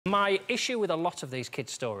My issue with a lot of these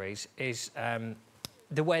kids' stories is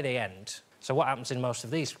the way they end. So what happens in most of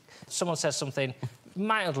these? Someone says something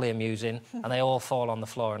mildly amusing and they all fall on the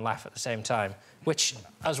floor and laugh at the same time, which,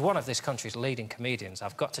 as one of this country's leading comedians,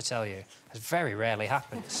 I've got to tell you, very rarely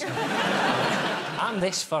happens. I'm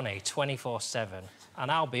this funny 24/7,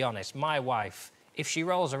 and I'll be honest, my wife, if she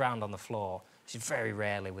rolls around on the floor, she's very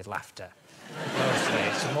rarely with laughter. Mostly,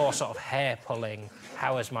 it's a more sort of hair-pulling,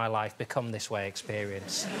 how has my life become this way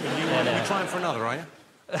experience. You're trying for another, are you?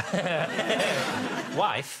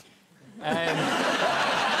 Wife?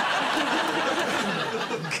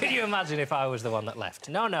 Can you imagine if I was the one that left?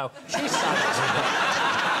 No, she's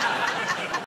sad.